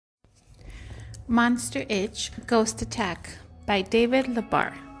Monster Itch Ghost Attack by David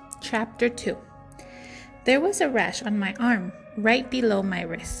Lubar. Chapter 2. There was a rash on my arm, right below my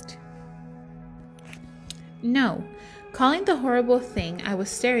wrist. No, calling the horrible thing I was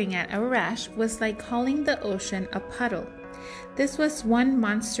staring at a rash was like calling the ocean a puddle. This was one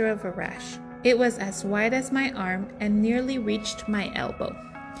monster of a rash. It was as wide as my arm and nearly reached my elbow.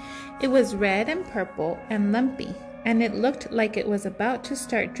 It was red and purple and lumpy, and it looked like it was about to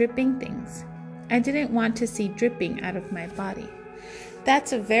start dripping things. I didn't want to see dripping out of my body.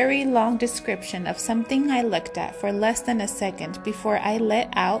 That's a very long description of something I looked at for less than a second before I let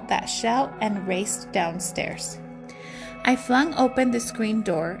out that shout and raced downstairs. I flung open the screen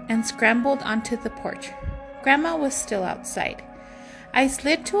door and scrambled onto the porch. Grandma was still outside. I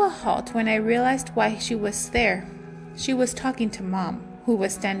slid to a halt when I realized why she was there. She was talking to Mom, who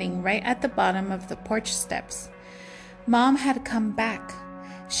was standing right at the bottom of the porch steps. Mom had come back.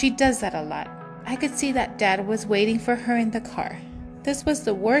 She does that a lot. I could see that Dad was waiting for her in the car. This was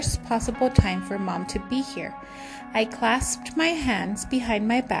the worst possible time for Mom to be here. I clasped my hands behind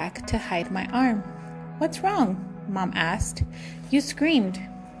my back to hide my arm. "What's wrong?" Mom asked. "You screamed."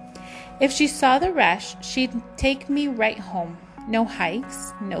 If she saw the rash, she'd take me right home. No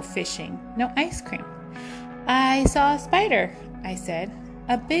hikes, no fishing, no ice cream. "I saw a spider," I said.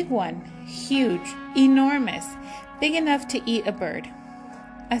 "A big one, huge, enormous, big enough to eat a bird."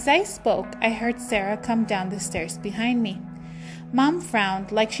 As I spoke, I heard Sarah come down the stairs behind me. Mom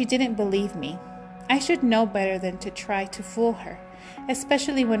frowned like she didn't believe me. I should know better than to try to fool her,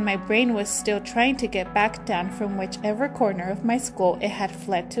 especially when my brain was still trying to get back down from whichever corner of my skull it had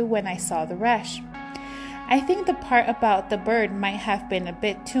fled to when I saw the rash. I think the part about the bird might have been a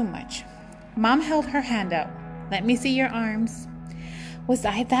bit too much. Mom held her hand out. "Let me see your arms." Was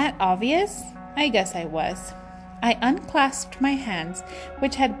I that obvious? I guess I was. I unclasped my hands,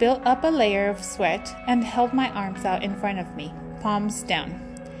 which had built up a layer of sweat, and held my arms out in front of me, palms down.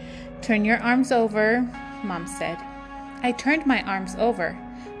 "Turn your arms over," Mom said. I turned my arms over.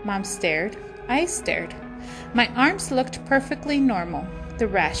 Mom stared. I stared. My arms looked perfectly normal. The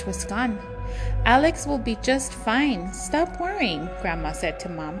rash was gone. "Alex will be just fine. Stop worrying," Grandma said to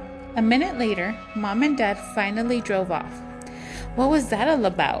Mom. A minute later, Mom and Dad finally drove off. "What was that all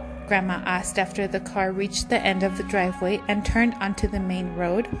about?" Grandma asked after the car reached the end of the driveway and turned onto the main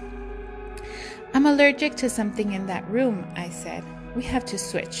road. "I'm allergic to something in that room," I said. "We have to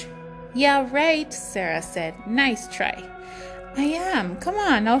switch." "Yeah, right," Sarah said. "Nice try." "I am. Come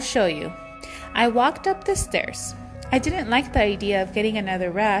on, I'll show you." I walked up the stairs. I didn't like the idea of getting another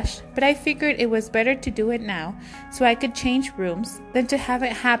rash, but I figured it was better to do it now so I could change rooms than to have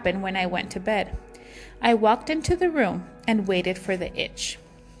it happen when I went to bed. I walked into the room and waited for the itch.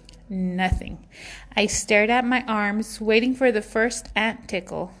 Nothing. I stared at my arms, waiting for the first ant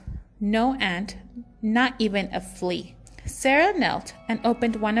tickle. No ant, not even a flea. Sarah knelt and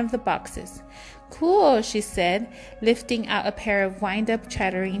opened one of the boxes. "Cool," she said, lifting out a pair of wind-up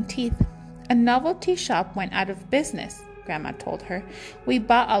chattering teeth. "A novelty shop went out of business," Grandma told her. "We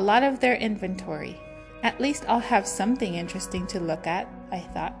bought a lot of their inventory. At least I'll have something interesting to look at," I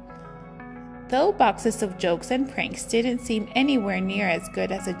thought. Though boxes of jokes and pranks didn't seem anywhere near as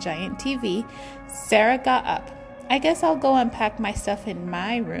good as a giant TV, Sarah got up. "I guess I'll go unpack my stuff in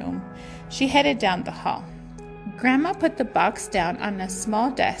my room." She headed down the hall. Grandma put the box down on a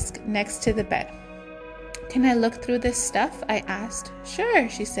small desk next to the bed. "Can I look through this stuff?" I asked. "Sure,"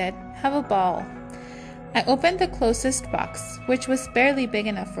 she said. "Have a ball." I opened the closest box, which was barely big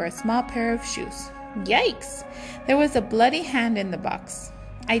enough for a small pair of shoes. Yikes! There was a bloody hand in the box.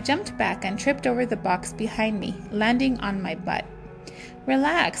 I jumped back and tripped over the box behind me, landing on my butt.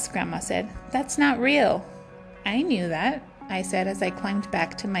 "Relax," Grandma said. "That's not real." "I knew that," I said as I climbed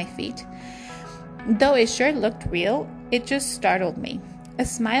back to my feet. Though it sure looked real, it just startled me. A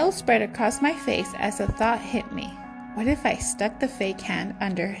smile spread across my face as a thought hit me. What if I stuck the fake hand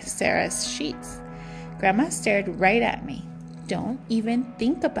under Sarah's sheets? Grandma stared right at me. "Don't even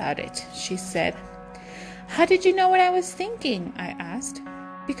think about it," she said. "How did you know what I was thinking?" I asked.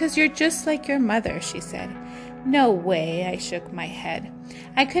 "Because you're just like your mother," she said. "No way," I shook my head.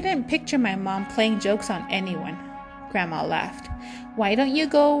 I couldn't picture my mom playing jokes on anyone. Grandma laughed. "Why don't you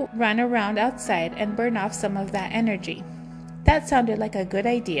go run around outside and burn off some of that energy?" That sounded like a good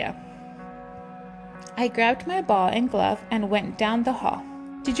idea. I grabbed my ball and glove and went down the hall.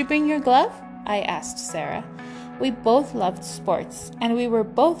 "Did you bring your glove?" I asked Sarah. We both loved sports, and we were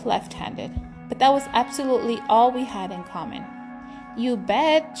both left-handed, but that was absolutely all we had in common. "You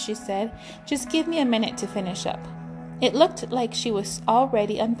bet," she said. "Just give me a minute to finish up." It looked like she was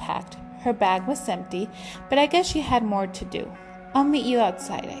already unpacked. Her bag was empty, but I guess she had more to do. "I'll meet you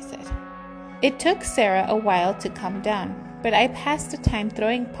outside," I said. It took Sarah a while to calm down, but I passed the time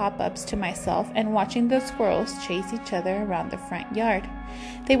throwing pop-ups to myself and watching the squirrels chase each other around the front yard.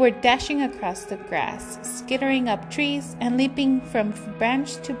 They were dashing across the grass, skittering up trees, and leaping from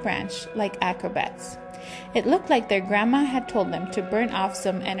branch to branch like acrobats. It looked like their grandma had told them to burn off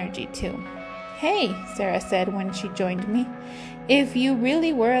some energy too. "Hey," Sarah said when she joined me. "If you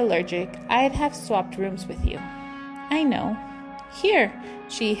really were allergic, I'd have swapped rooms with you." "I know. Here,"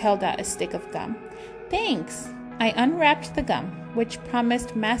 she held out a stick of gum. "Thanks." I unwrapped the gum, which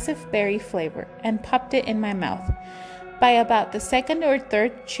promised massive berry flavor, and popped it in my mouth. By about the second or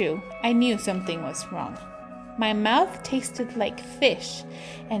third chew, I knew something was wrong. My mouth tasted like fish,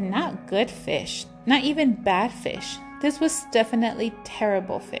 and not good fish, not even bad fish. This was definitely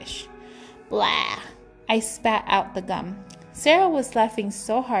terrible fish. Blah! I spat out the gum. Sarah was laughing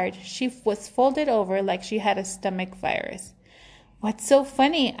so hard, she was folded over like she had a stomach virus. "What's so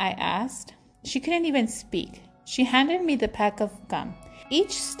funny?" I asked. She couldn't even speak. She handed me the pack of gum.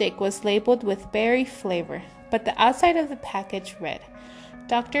 Each stick was labeled with berry flavor, but the outside of the package read,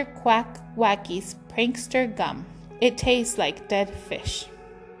 "Dr. Quack Wacky's Prankster Gum. It tastes like dead fish."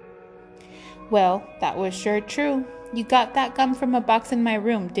 Well, that was sure true. "You got that gum from a box in my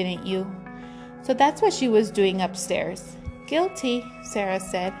room, didn't you?" So that's what she was doing upstairs. "Guilty," Sarah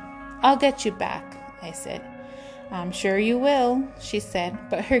said. "I'll get you back," I said. "I'm sure you will," she said,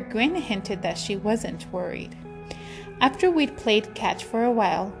 but her grin hinted that she wasn't worried. After we'd played catch for a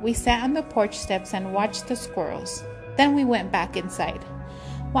while, we sat on the porch steps and watched the squirrels. Then we went back inside.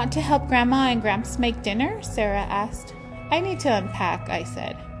 "Want to help Grandma and Gramps make dinner?" Sarah asked. "I need to unpack," I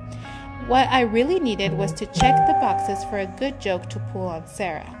said. What I really needed was to check the boxes for a good joke to pull on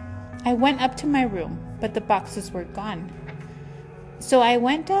Sarah. I went up to my room, but the boxes were gone. So I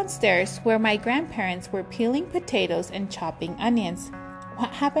went downstairs where my grandparents were peeling potatoes and chopping onions.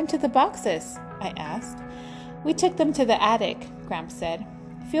 "What happened to the boxes?" I asked. "We took them to the attic," Gramps said.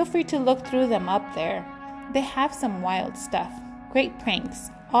 "Feel free to look through them up there. They have some wild stuff, great pranks,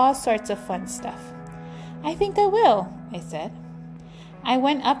 all sorts of fun stuff." "I think I will," I said. I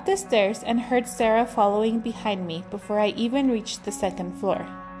went up the stairs and heard Sarah following behind me before I even reached the second floor.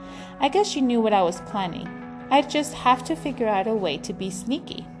 I guess she knew what I was planning. I'd just have to figure out a way to be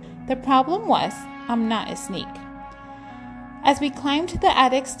sneaky. The problem was, I'm not a sneak. As we climbed the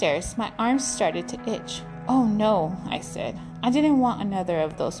attic stairs, my arms started to itch. "Oh no," I said. I didn't want another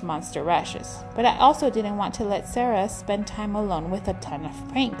of those monster rashes, but I also didn't want to let Sarah spend time alone with a ton of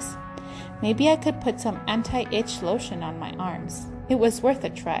pranks. Maybe I could put some anti-itch lotion on my arms. It was worth a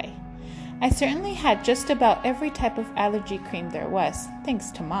try. I certainly had just about every type of allergy cream there was, thanks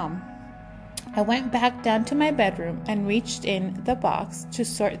to Mom. I went back down to my bedroom and reached in the box to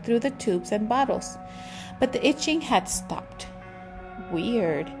sort through the tubes and bottles, but the itching had stopped.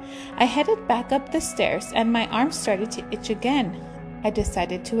 Weird. I headed back up the stairs and my arm started to itch again. I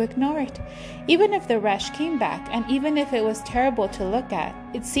decided to ignore it. Even if the rash came back and even if it was terrible to look at,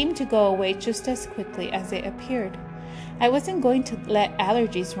 it seemed to go away just as quickly as it appeared. I wasn't going to let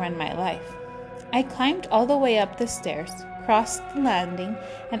allergies run my life. I climbed all the way up the stairs, crossed the landing,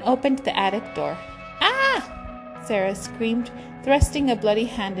 and opened the attic door. "Ah!" Sarah screamed, thrusting a bloody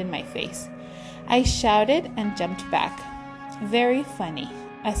hand in my face. I shouted and jumped back. "Very funny,"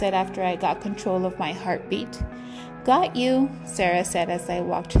 I said after I got control of my heartbeat. "Got you," Sarah said as I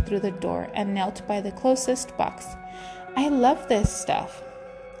walked through the door and knelt by the closest box. "I love this stuff."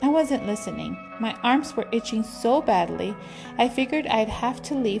 I wasn't listening. My arms were itching so badly, I figured I'd have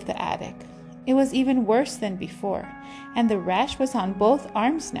to leave the attic. It was even worse than before, and the rash was on both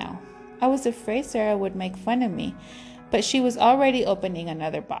arms now. I was afraid Sarah would make fun of me, but she was already opening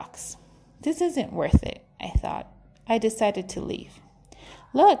another box. This isn't worth it, I thought. I decided to leave.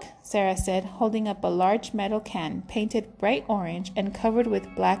 "Look," Sarah said, holding up a large metal can painted bright orange and covered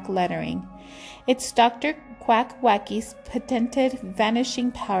with black lettering. "It's Dr. Quack Wacky's patented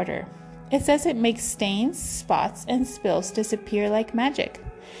vanishing powder. It says it makes stains, spots, and spills disappear like magic.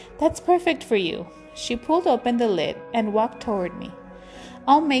 That's perfect for you." She pulled open the lid and walked toward me.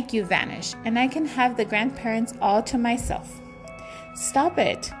 "I'll make you vanish, and I can have the grandparents all to myself." "Stop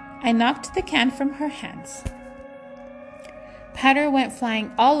it." I knocked the can from her hands. Powder went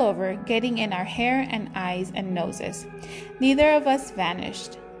flying all over, getting in our hair and eyes and noses. Neither of us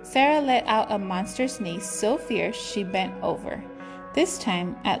vanished. Sarah let out a monster sneeze so fierce she bent over. This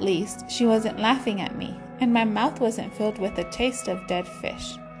time, at least, she wasn't laughing at me, and my mouth wasn't filled with the taste of dead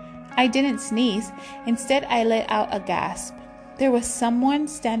fish. I didn't sneeze. Instead, I let out a gasp. There was someone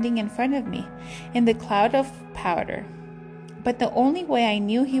standing in front of me, in the cloud of powder. But the only way I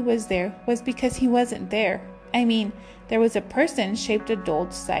knew he was there was because he wasn't there. I mean, There was a person shaped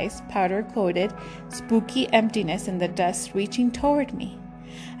adult-sized, powder-coated, spooky emptiness in the dust reaching toward me.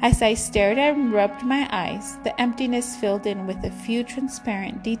 As I stared and rubbed my eyes, the emptiness filled in with a few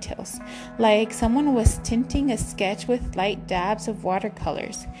transparent details, like someone was tinting a sketch with light dabs of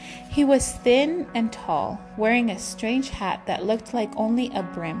watercolors. He was thin and tall, wearing a strange hat that looked like only a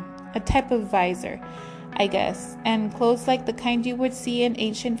brim, a type of visor, I guess, and clothes like the kind you would see in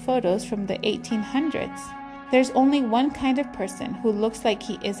ancient photos from the 1800s. There's only one kind of person who looks like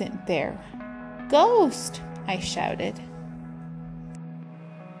he isn't there. "Ghost!" I shouted.